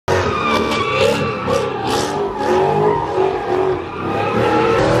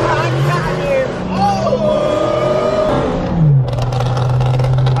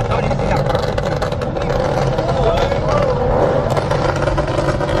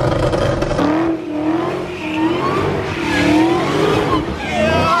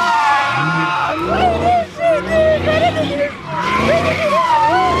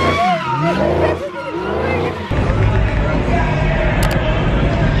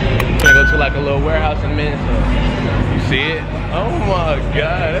like a little warehouse in Minnesota. You see it? Oh my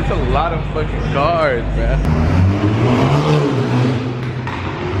God, that's a lot of fucking cars, bruh.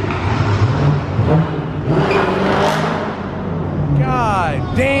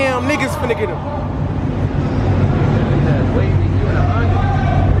 God damn, niggas finna get him.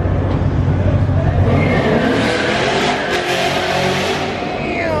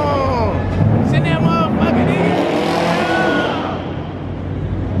 Damn. Send that motherfucker, nigga.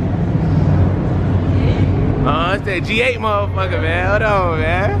 It's that G8 motherfucker, man. Hold on,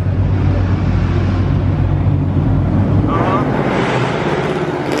 man.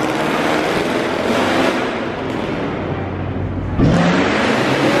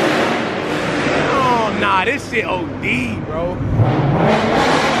 Nah, this shit OD, bro.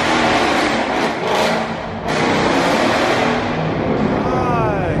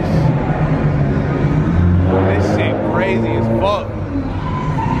 Gosh. This shit crazy as fuck.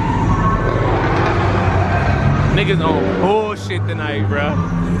 Niggas on bullshit tonight, bro.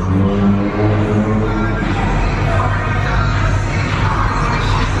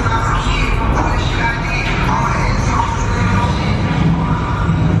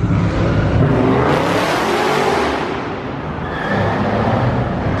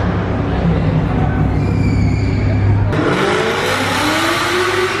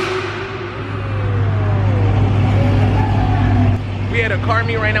 Car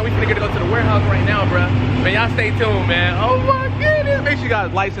meet right now. We finna get to go to the warehouse right now, bruh. Man, y'all stay tuned, man. Oh my goodness. Make sure you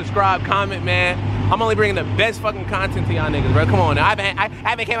guys like, subscribe, comment, man. I'm only bringing the best fucking content to y'all niggas, bro. Come on now. I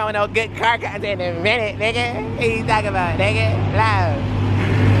haven't came out with no good car content in a minute, nigga. What you talking about, nigga? Loud.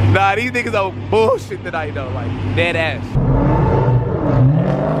 Nah, these niggas on bullshit tonight, though. Like, dead ass.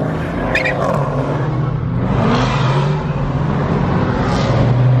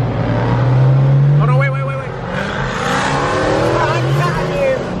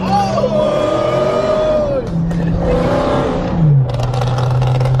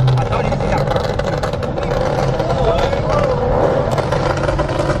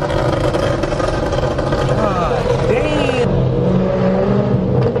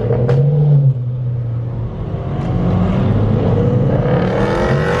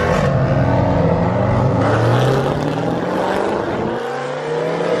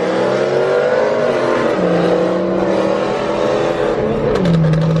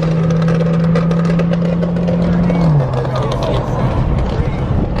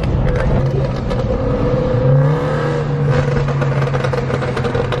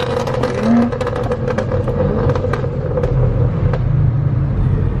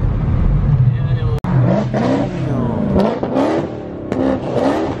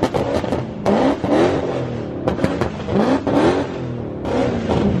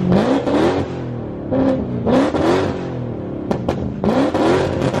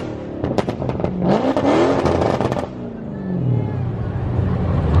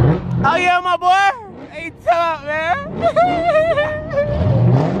 Oh yeah, my boy. Hey, top, man.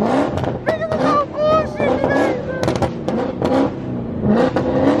 Niggas is so bullshit today.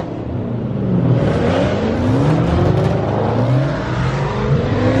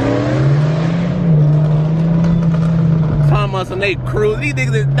 Talking about some they cruise. These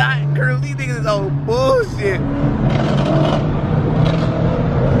niggas is not cruise. These niggas is on bullshit.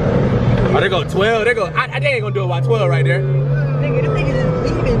 Oh, they go 12. They go. They ain't gonna do it by 12 right there. Nigga, them niggas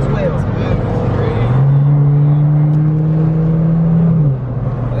is leaving 12.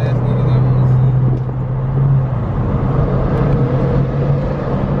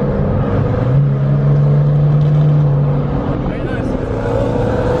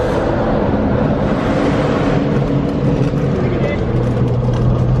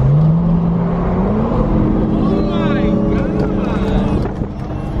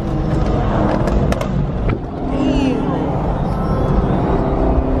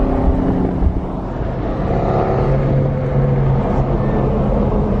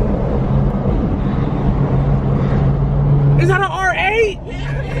 Is that an R8?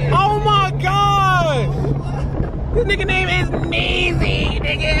 Oh my God! This nigga name is Meezy,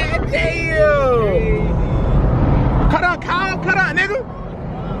 nigga. I tell you. Cut out, Kyle. Cut out, nigga.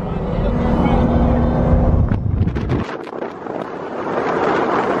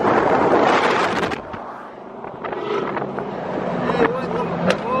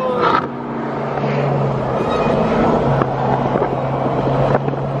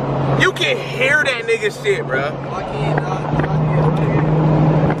 You can hear that nigga shit, bro.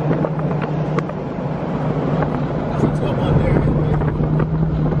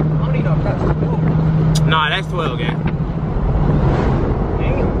 Nah, that's 12, gang.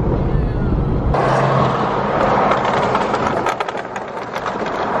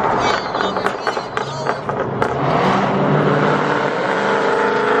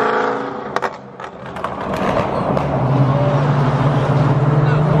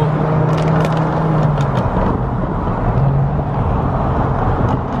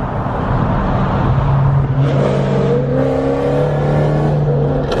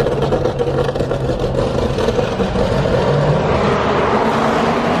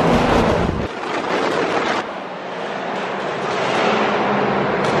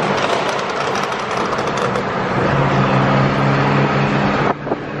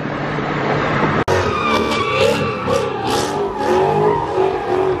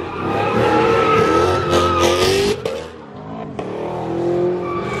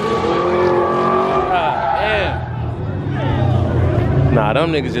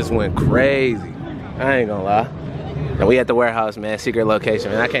 Them niggas just went crazy. I ain't gonna lie. And we at the warehouse, man. Secret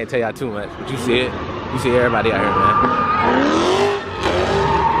location, man. I can't tell y'all too much, but you see it. You see everybody out here, man.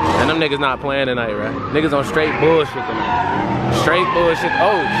 And them niggas not playing tonight, right? Niggas on straight bullshit tonight. Straight bullshit.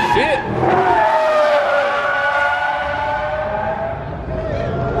 Oh, shit.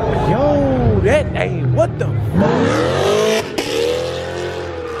 Yo, that ain't what the fuck?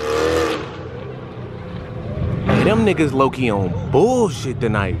 Hey, them niggas low-key on bullshit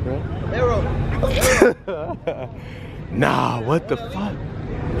tonight, bro. Nah, what the fuck?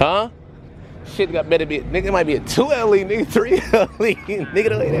 Huh? Shit got better be, nigga, it might be a 2 LE, nigga, 3 LE, nigga,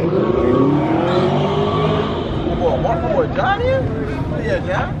 don't like that. What, John here? Yeah,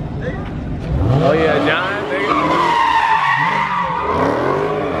 John, nigga. Oh yeah, John, nigga.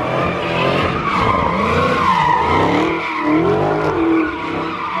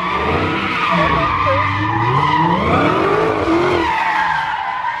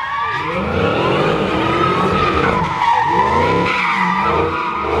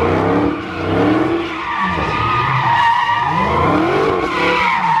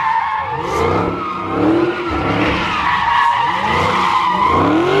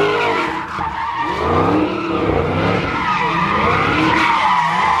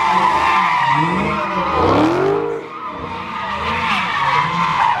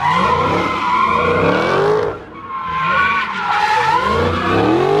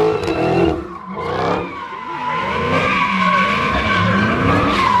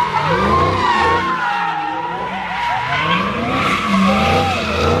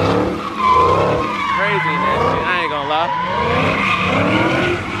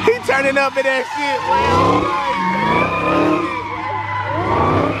 Turning up in that shit,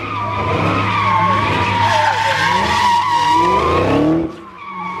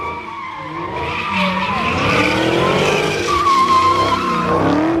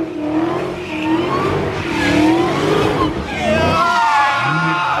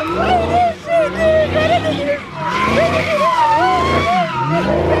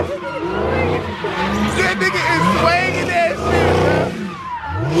 that nigga is swinging that shit,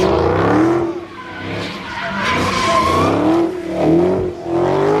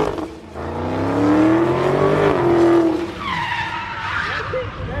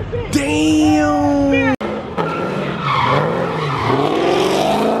 damn!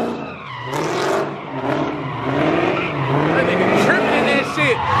 That nigga tripping in that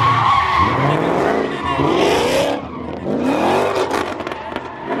shit.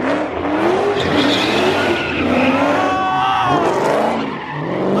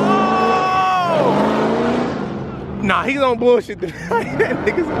 Nah, he's on bullshit tonight. That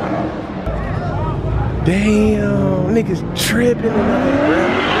nigga's. Damn, niggas tripping tonight, bro.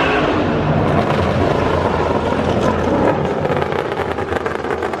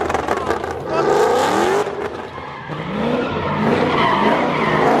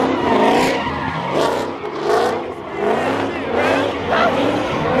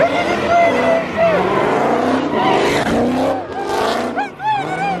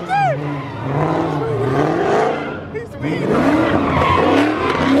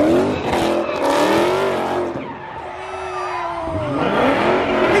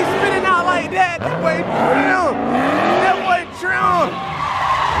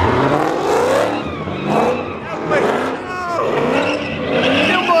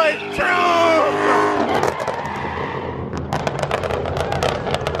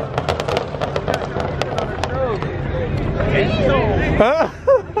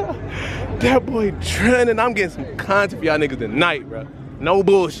 That boy trending. I'm getting some content for y'all niggas tonight, bro. No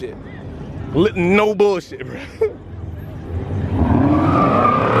bullshit. No bullshit, bro.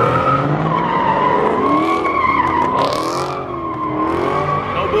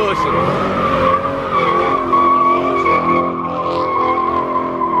 No bullshit.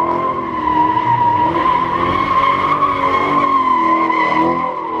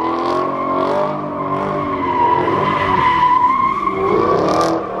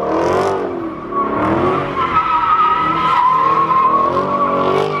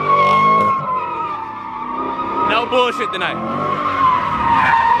 No bullshit tonight. No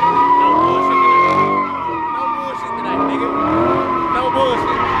bullshit tonight. No bullshit tonight, nigga. No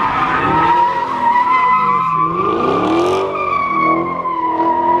bullshit.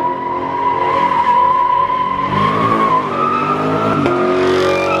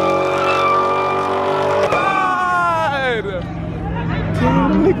 God!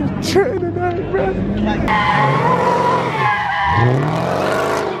 Damn, niggas trying tonight, bro.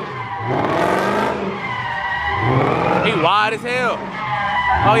 He wide as hell.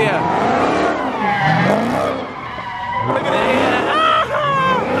 Oh yeah. Look at that.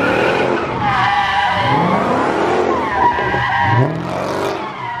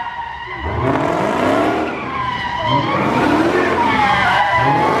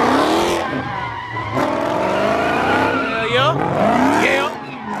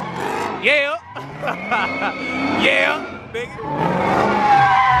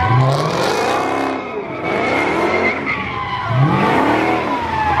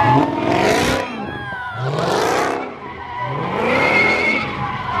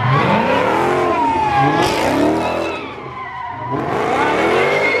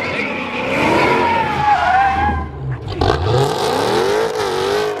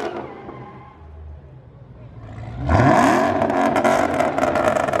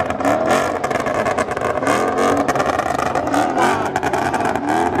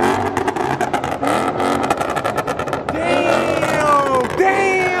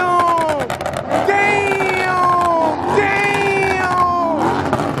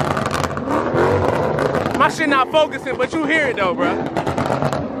 shit not focusing, but you hear it though, bro.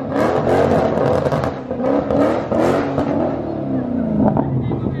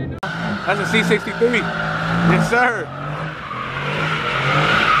 That's a C63. Yes, sir.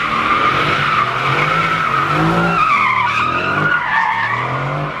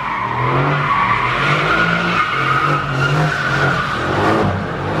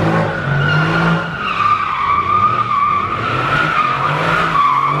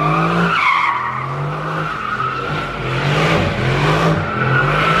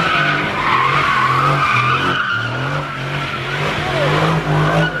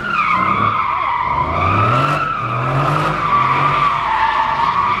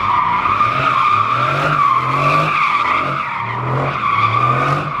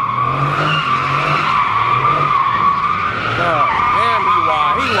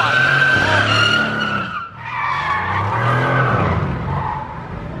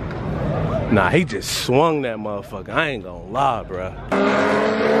 Nah, he just swung that motherfucker. I ain't gonna lie, bruh.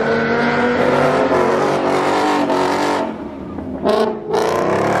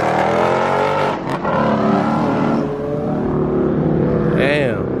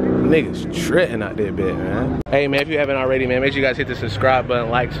 Damn, niggas tripping out there, bit, man. Hey, man, if you haven't already, man, make sure you guys hit the subscribe button,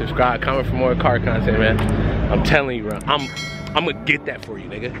 like, subscribe, comment for more car content, man. I'm telling you, bro, I'm gonna get that for you,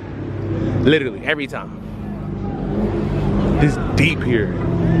 nigga. Literally, every time. It's deep here.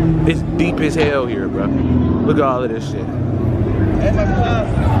 It's deep as hell here, bro. Look at all of this shit.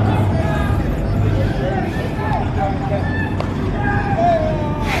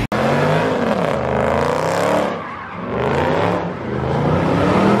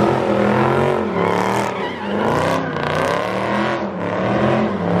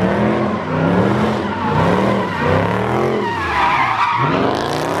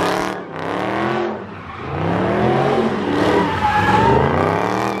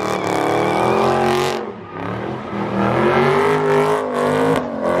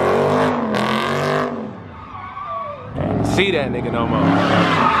 See that nigga no more.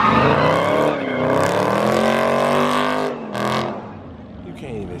 You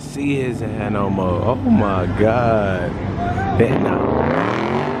can't even see his hand no more. Oh my God. That no.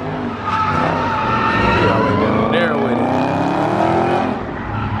 He already down there with it.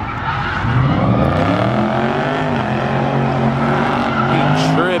 He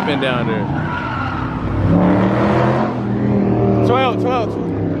tripping down there.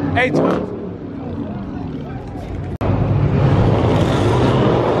 12. Hey, 12.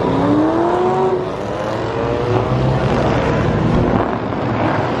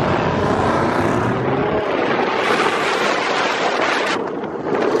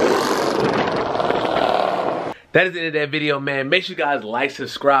 That is the end of that video, man. Make sure you guys like,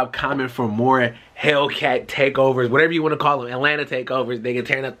 subscribe, comment for more Hellcat takeovers, whatever you want to call them, Atlanta takeovers. They can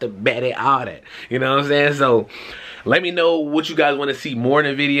turn up the Betty, all that. You know what I'm saying? So let me know what you guys want to see more in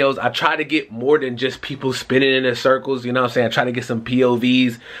the videos. I try to get more than just people spinning in their circles. You know what I'm saying? I try to get some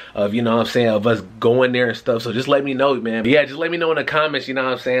POVs of, you know what I'm saying, of us going there and stuff. So just let me know, man. But yeah, just let me know in the comments, you know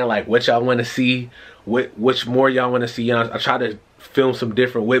what I'm saying, like what y'all want to see, which more y'all want to see. You know, I try to film some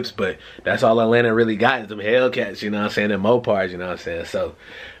different whips, but that's all Atlanta really got is them Hellcats, you know what I'm saying, and Mopars, you know what I'm saying. So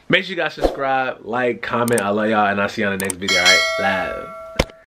make sure you guys subscribe, like, comment. I love y'all, and I'll see you on the next video. All right, live.